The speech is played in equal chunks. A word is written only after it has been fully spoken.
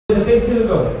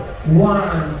go.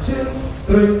 1, 2,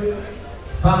 3,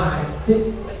 5,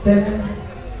 6, 7.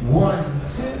 1, 2,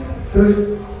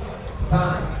 3,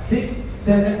 5, 6,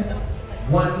 7.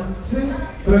 1, 2,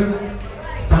 3,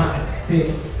 5,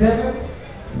 6, 7.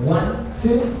 1,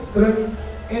 2, 3,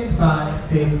 and 5,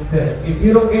 6, 7. If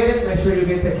you don't get it, make sure you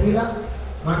get tequila,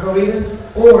 margaritas,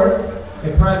 or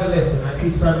a private lesson. I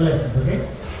teach private lessons, okay?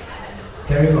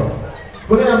 There you go.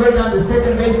 We're gonna break down the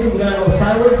second basic. We're gonna go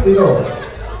sideways. We go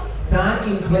side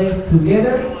in place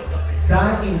together,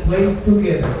 side in place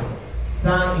together,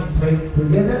 side in place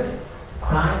together,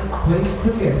 side in place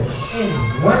together.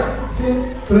 And 1,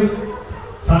 2, 3,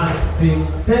 5,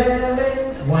 6, 7.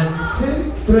 1,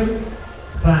 2, 3,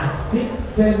 5, 6,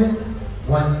 7.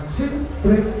 1, 2,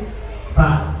 3,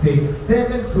 5, 6,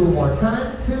 7. Two more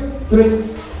time. 2, 3,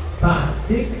 5,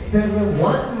 6, 7.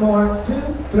 One more. 2,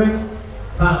 3,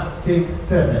 5, 6,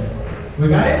 7. We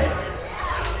got it?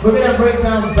 We're gonna break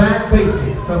down back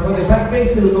basics. So for the back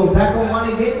basic, we'll go back on one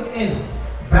again and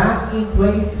back in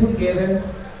place together,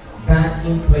 back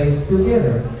in place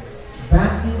together,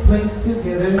 back in place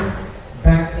together,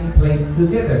 back in place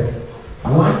together.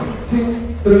 1,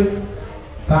 2, 3,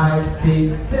 5,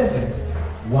 6, 7.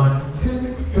 1,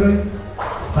 2, 3,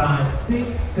 5,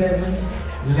 6, 7.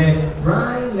 Left,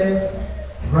 right, left,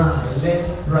 right,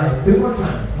 left, right. 3 more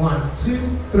times. 1, 2,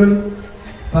 3,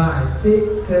 5,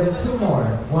 6, 7. 2 more.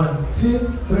 1, 2,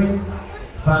 3,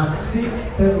 5, 6,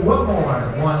 7. One more.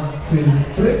 1, 2,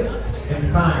 3, and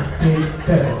 5, 6,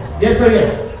 7. Yes or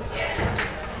yes?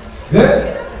 Good.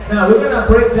 Now we're gonna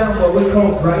break down what we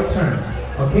call right turn.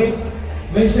 Okay?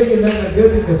 Make sure you learn it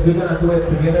good because we're gonna do it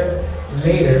together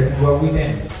later while we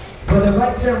dance. For the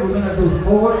right turn, we're gonna do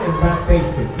forward and back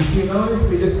basic. If you notice,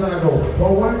 we're just gonna go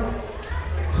forward,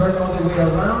 turn all the way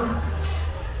around,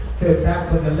 step back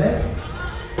with the left,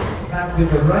 back with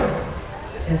the right,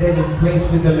 and then in place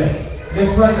with the left.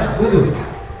 Let's try now. We do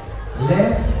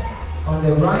left on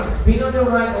the right, spin on the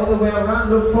right, all the way around,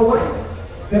 look forward,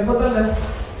 step on the left.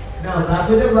 Now back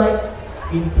with the right,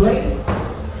 in place,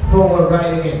 forward,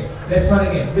 right again. Let's try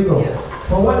it again. We go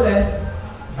forward, left,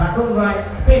 back on right,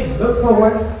 spin, look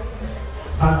forward,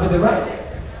 back with the right,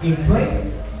 in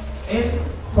place, and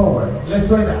forward. Let's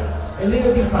try that. A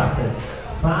little bit faster.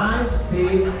 5,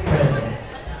 6, 7.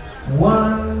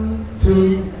 1,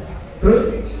 2,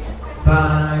 3,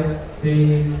 5,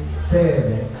 6,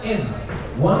 7. And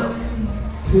 1,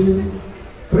 2,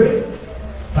 3,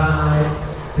 5,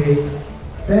 6,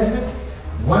 7.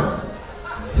 1,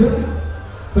 2,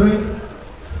 3,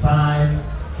 5,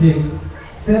 6,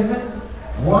 7.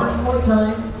 One more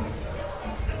time.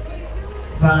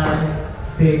 5,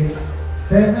 6,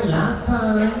 7. Last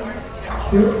time.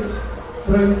 2,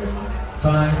 3,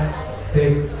 5,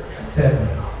 6, 7.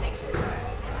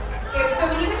 Okay, so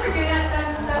when you guys are doing that,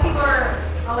 some people are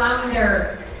allowing their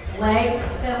leg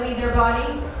to lead their body,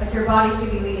 but your body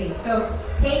should be leading. So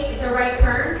take the right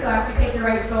turn, so actually take the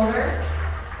right shoulder.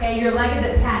 Okay, your leg is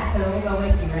attached, so it will go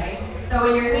with you, right? So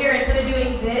when you're here, instead of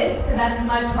doing this, because that's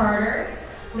much harder,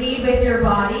 lead with your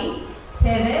body,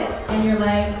 pivot, and your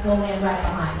leg will land right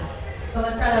behind. So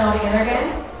let's try that all together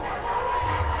again.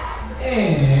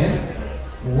 And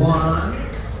 1,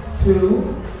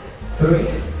 2, 3,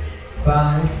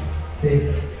 5,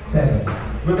 6, 7.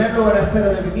 Remember what I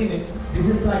said at the beginning? This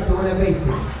is like doing a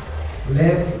basic.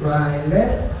 Left, right,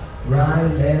 left, right,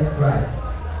 left, right.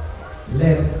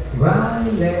 Left,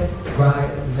 right, left,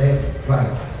 right, left,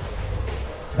 right.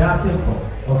 That's simple,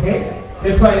 okay?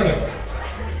 Let's try it again.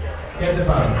 Get the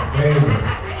power. Very good.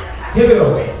 Here we go.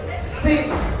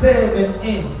 6, 7,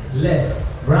 in. Left,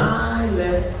 right,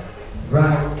 left,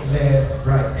 right, left,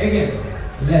 right. Again.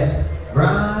 Left,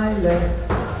 right,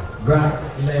 left, right,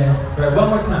 left, right. One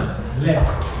more time.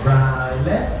 Left, right,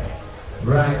 left,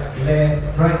 right,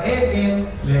 left, right. Again.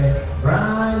 Left,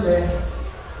 right,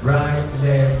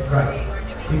 left, right.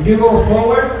 If you go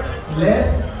forward,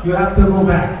 left, you have to go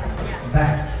back.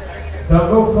 Back. So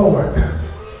go forward.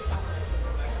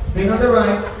 Spin on the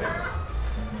right.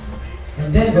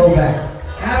 And then go back.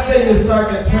 After you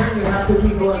start the turn, you have to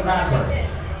keep going backward.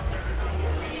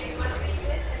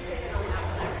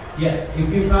 Yeah,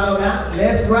 if you follow that,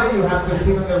 left, right, you have to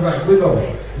spin on the right. We go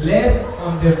left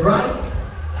on the right,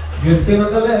 you spin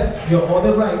on the left, you're on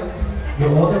the right,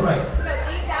 you're on the right. So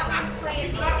leave that one playing.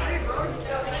 So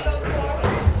when you go forward,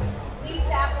 leave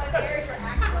that one there for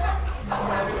axle. You go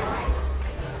right.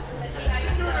 Let's see how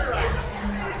you do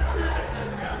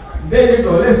it. There you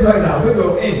go, let's try now. We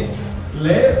go in,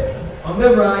 left, on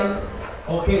the right.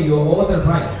 Okay, you're on the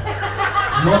right.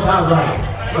 Not that right,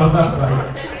 not that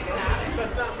right.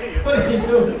 What are you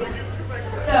doing?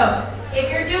 So, if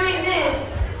you're doing this,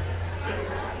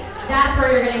 that's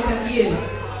where you're getting confused.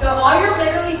 So all you're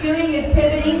literally doing is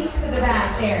pivoting to the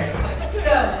back there.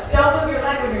 So don't move your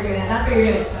leg when you're doing that. That's what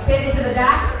you're doing. Pivot to the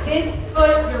back. This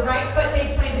foot, your right foot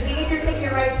stays planted. Think if you're taking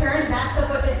your right turn, that's the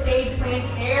foot that stays planted.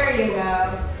 There you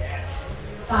go.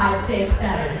 5, 6,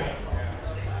 7.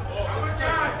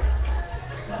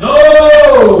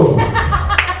 No!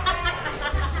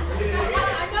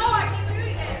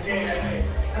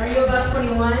 Are you above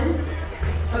 21?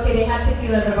 Okay, they have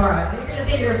tequila at the bar. This is the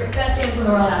thing your best dance in the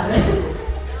world has.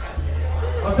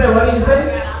 What's that? What did you say?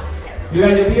 You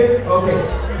got your beer? Okay,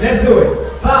 let's do it.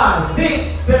 5,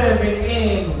 6, 7,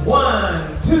 and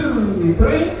 1, 2,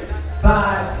 3,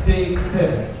 5, 6,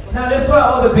 7. Now let's try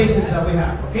all the basics that we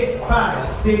have. Okay, 5,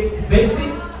 6,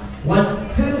 basic. 1,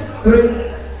 2,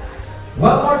 3.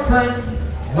 One more time.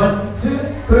 1, 2,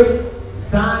 3.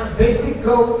 Side basic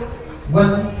go.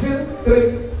 1, 2,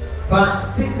 3. 5,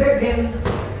 6 again.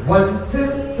 1,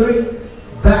 2, 3.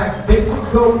 Back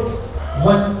basic go.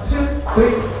 1, 2,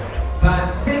 3.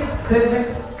 5, 6, 7.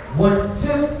 1,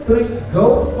 2, 3.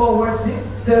 Go forward. 6,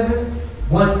 7.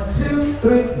 1, 2,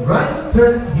 3. Right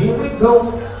turn. Here we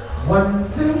go. 1,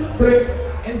 2, 3.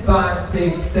 And 5,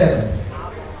 6, 7.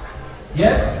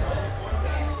 Yes?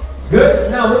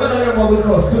 Good. Now we're going to learn what we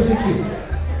call Susie Q.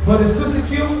 For the Susie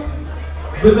Q,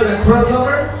 we're going to cross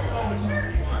over,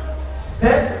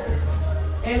 step,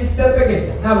 and step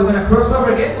again. Now we're going to cross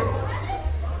over again,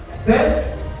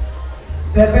 step,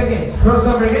 step again, cross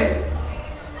over again,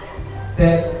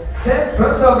 step, step,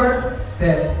 cross over,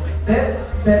 step, step,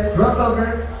 step, cross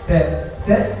over, step,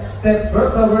 step, step,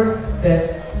 cross over,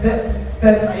 step, step,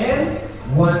 step, and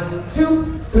 1,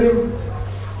 2, 3,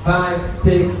 5,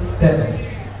 6, 7.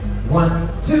 1,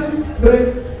 2,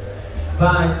 3,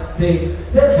 5, 6,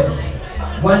 7.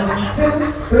 1,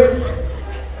 2, 3,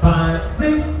 5,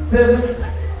 6, 7.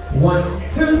 1,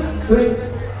 2, 3,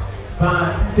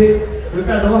 5, 6. Look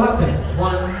at what happened.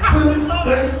 1, 2,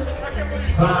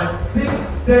 3, 5, 6,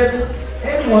 7.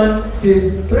 And 1,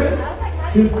 2, 3,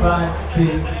 2, 5,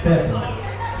 6, 7.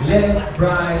 Left,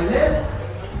 right,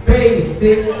 left.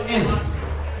 Basic and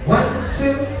 1,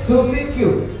 2, Susie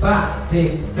Q. 5,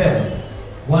 6, 7.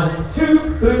 1,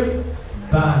 2, 3,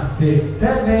 5, 6,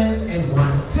 7, and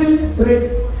 1, 2, 3,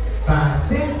 5,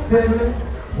 6, 7,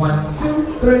 1,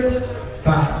 2, 3,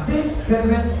 5, 6, 7,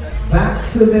 back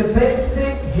to the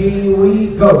basic, here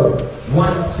we go.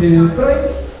 1, 2, 3,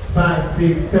 5,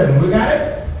 6, 7. We got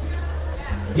it?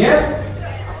 Yes?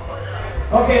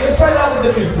 Okay, let's try it out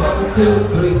with the music. 1, 2,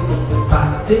 3,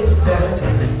 5, 6,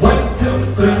 7, 1,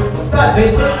 2, 3, side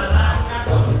basic.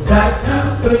 Side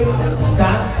 2, 3,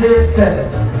 side 6,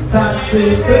 7, side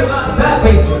 2, 3, back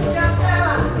basic.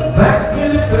 Back 2,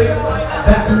 3,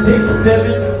 back 6,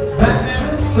 7, back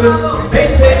 2, 3,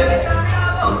 basic.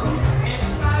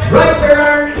 Right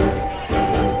turn.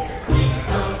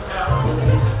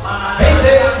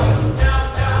 Basic.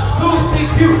 Susie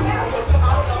Q.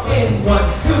 In 1,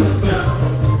 2, 3,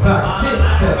 5, 6,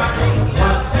 7.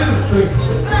 1, 2, 3,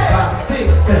 5,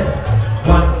 6, 7.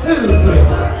 1, 2,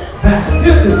 3. Back to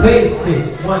the basic.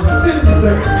 1, 2,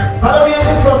 3. Follow me on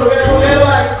this one. We're going to go left,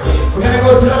 right. We're going to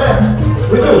go to the left.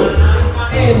 We do it.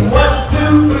 And 1,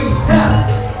 2, 3, tap.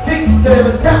 6,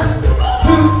 7, tap.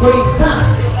 2, 3, tap.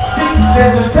 6,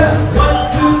 7, tap. 1,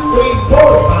 2, 3,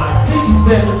 4, 5, 6,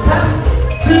 7, tap.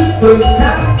 2, 3,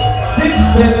 tap. 6,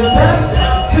 7, tap.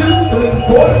 2, 3,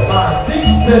 4, 5, 6,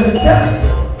 7, tap.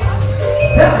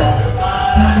 Tap.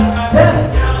 Tap.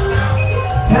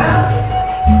 Tap.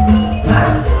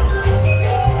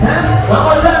 One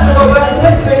more time to go back to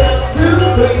basic. 2,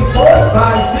 3, 4,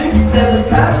 5, 6, 7,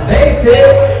 tap.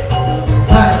 Basic.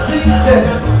 5, 6,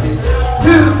 7.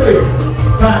 2, 3,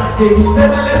 5, 6,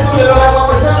 7. Let's do it all one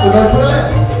more time. We go to the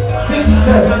left. 6,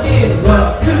 7, in.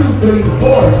 1, 2, 3,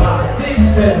 4, 5, 6,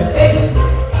 7, 8.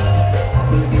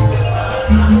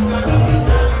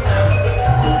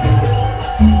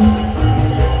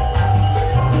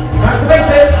 Back to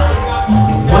basic.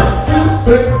 1, 2,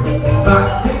 3,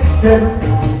 5, 6,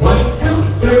 7. 1, 2,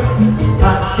 3,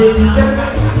 5, 6, 7,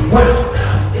 1.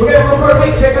 We're gonna go for a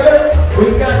big take a look. We're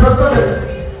just gonna cross over.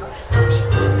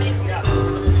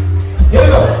 Here we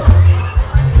go.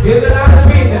 Feel the line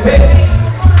between the bass.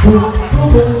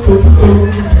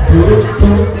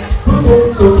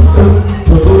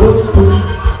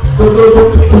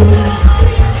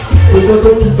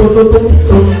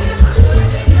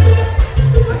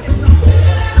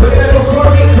 We're gonna go for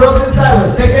a big cross and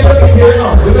sideways. Take a look here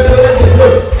now. We're gonna do this.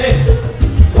 Look.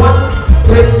 1,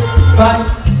 3, 5,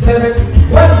 7,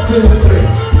 1, 2, 3,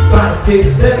 5, 6,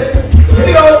 7. Here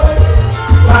we go.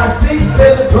 5, 6,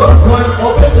 7, cross 1,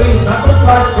 open 3, back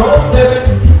 5, cross 7.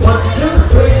 1, 2,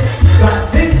 3, 5,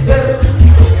 6, 7.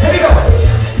 Here we go.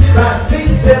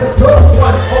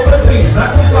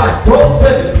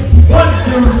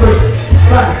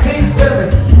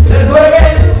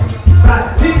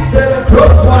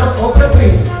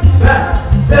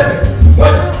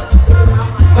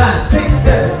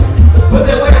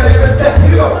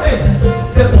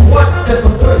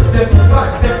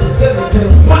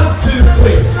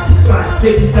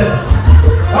 6, 7.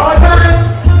 All right, time.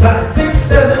 5, 6,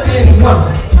 7, and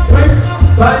 1, 3,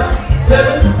 5,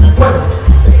 7, 1.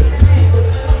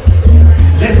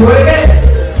 Let's do it again.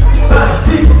 5,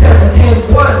 6, 7, and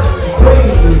 1, 3,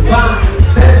 5,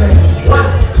 7, 1.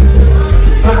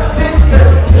 5, 6,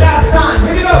 7. Last time.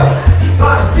 Here we go.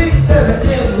 5, 6, 7,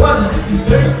 and 1,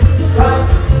 3, 5,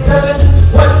 7,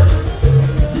 1.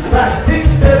 5, 6,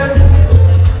 7.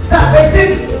 Stop,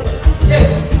 basic. Yeah.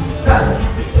 Stop.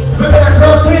 We're gonna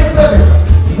cross 3 and 7.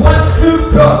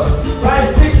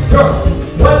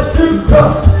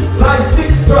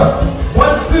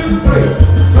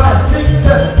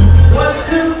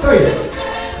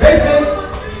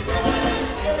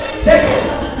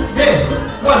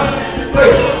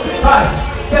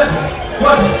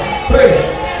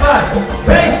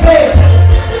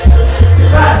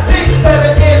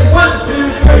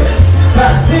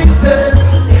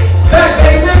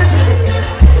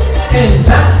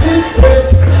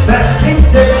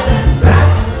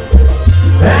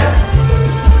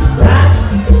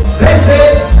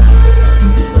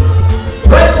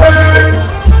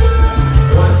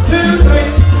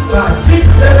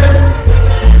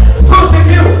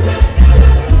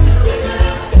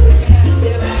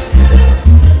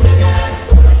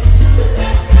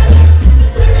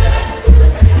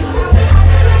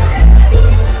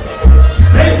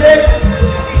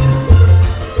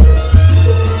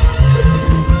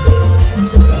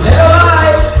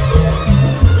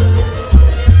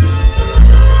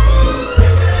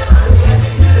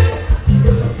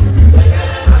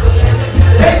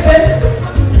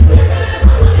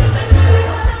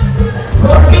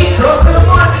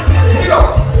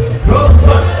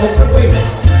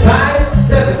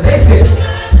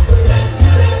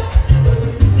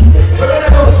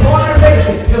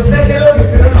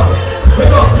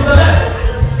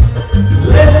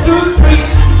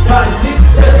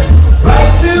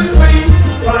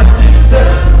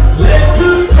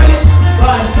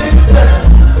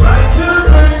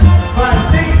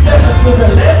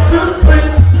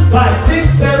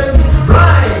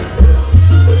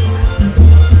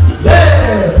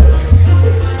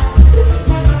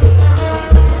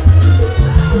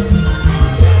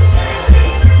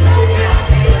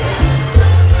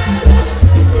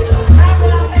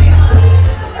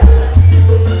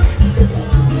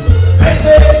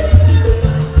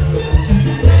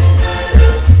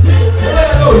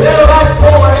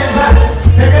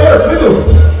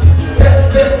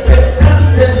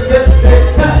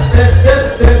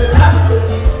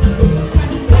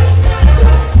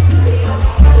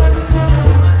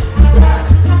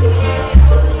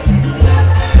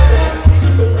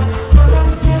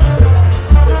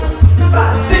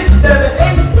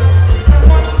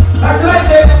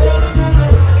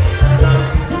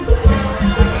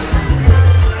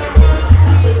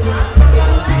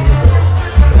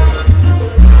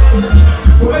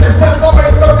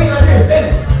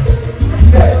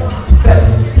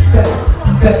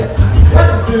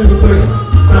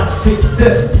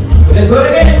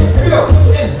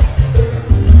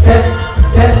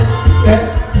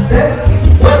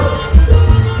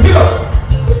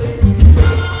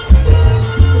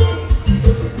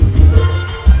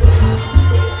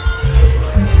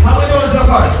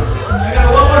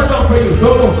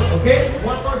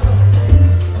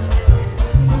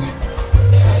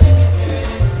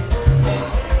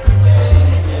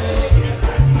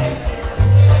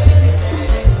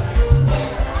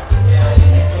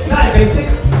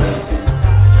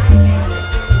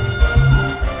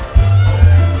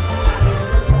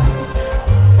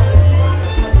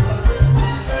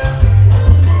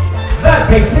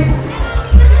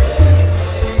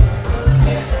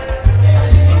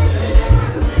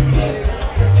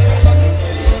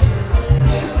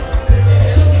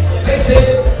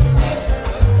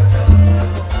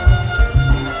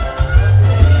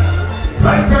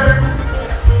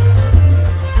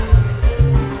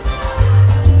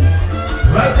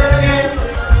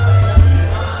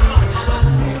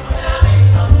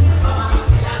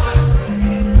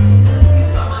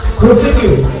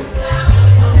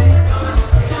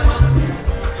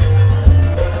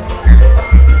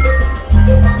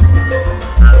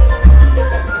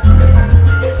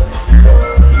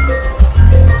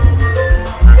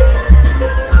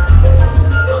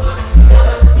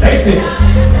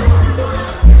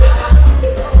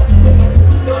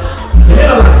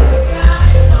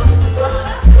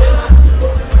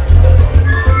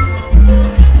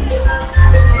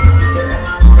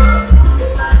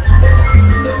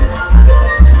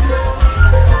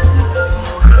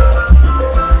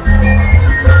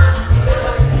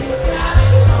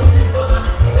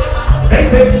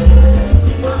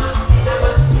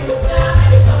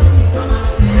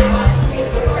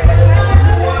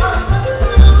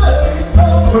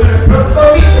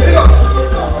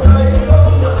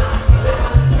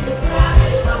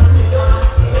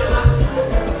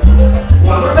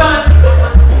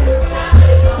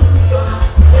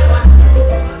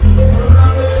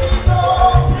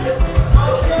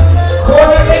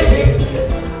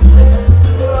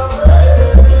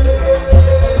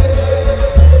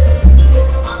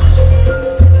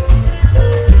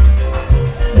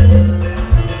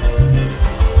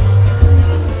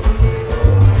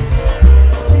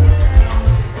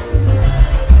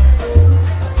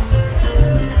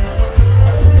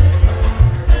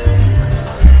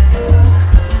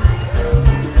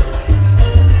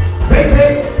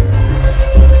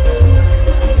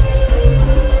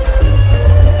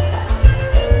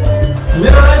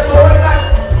 Little